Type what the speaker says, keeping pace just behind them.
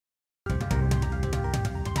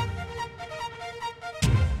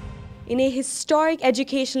In a historic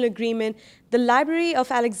educational agreement, the Library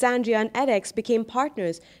of Alexandria and edX became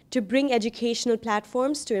partners to bring educational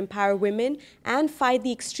platforms to empower women and fight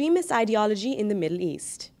the extremist ideology in the Middle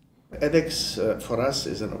East. edX for us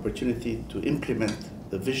is an opportunity to implement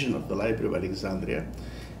the vision of the Library of Alexandria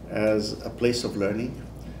as a place of learning,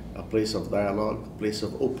 a place of dialogue, a place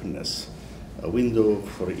of openness, a window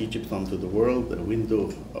for Egypt onto the world, a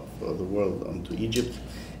window of the world onto Egypt,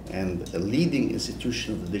 and a leading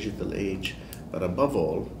institution of the digital age, but above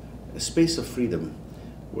all, a space of freedom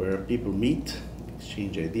where people meet,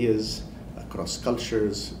 exchange ideas across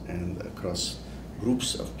cultures and across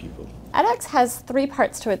groups of people. edX has three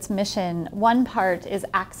parts to its mission. One part is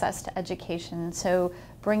access to education, so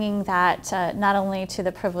bringing that not only to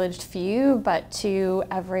the privileged few, but to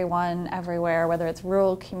everyone, everywhere, whether it's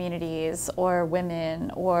rural communities or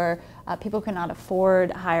women or people who cannot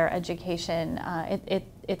afford higher education.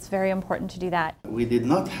 It's very important to do that. We did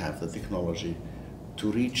not have the technology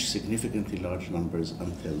to reach significantly large numbers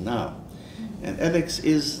until now. And edX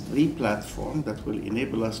is the platform that will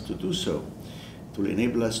enable us to do so. It will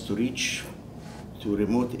enable us to reach to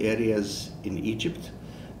remote areas in Egypt,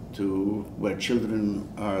 to where children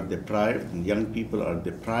are deprived and young people are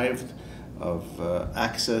deprived of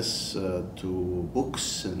access to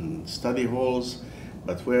books and study halls,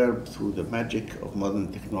 but where through the magic of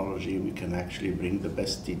modern technology we can actually bring the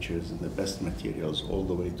best teachers and the best materials all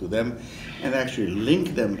the way to them and actually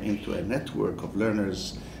link them into a network of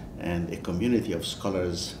learners and a community of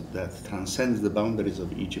scholars that transcends the boundaries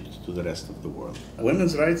of Egypt to the rest of the world.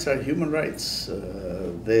 Women's rights are human rights.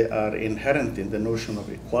 They are inherent in the notion of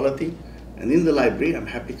equality. And in the library, I'm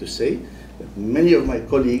happy to say that many of my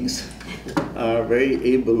colleagues are very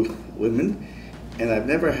able women, and I've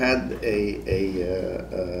never had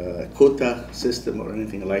a quota system or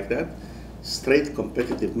anything like that. Straight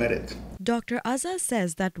competitive merit. Dr. Azza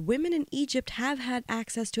says that women in Egypt have had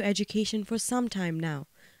access to education for some time now.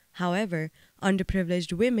 However,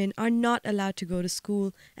 underprivileged women are not allowed to go to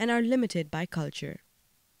school and are limited by culture.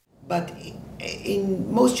 But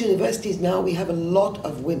in most universities now we have a lot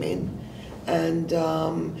of women, and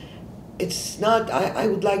it's not, I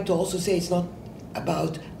would like to also say it's not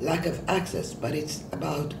about lack of access, but it's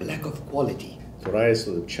about lack of quality. To rise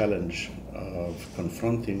to the challenge of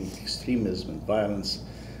confronting extremism and violence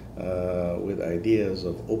with ideas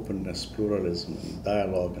of openness, pluralism, and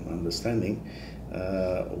dialogue and understanding,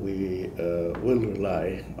 we will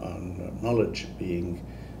rely on knowledge being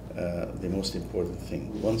the most important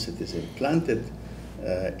thing. Once it is implanted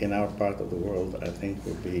in our part of the world, I think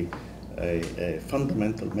will be a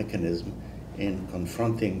fundamental mechanism in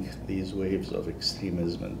confronting these waves of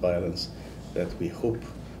extremism and violence that we hope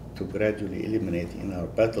to gradually eliminate in our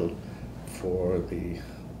battle for the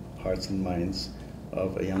hearts and minds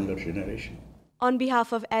of a younger generation. On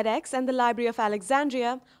behalf of edX and the Library of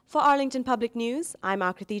Alexandria, for Arlington Public News, I'm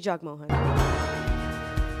Akriti Jagmohan.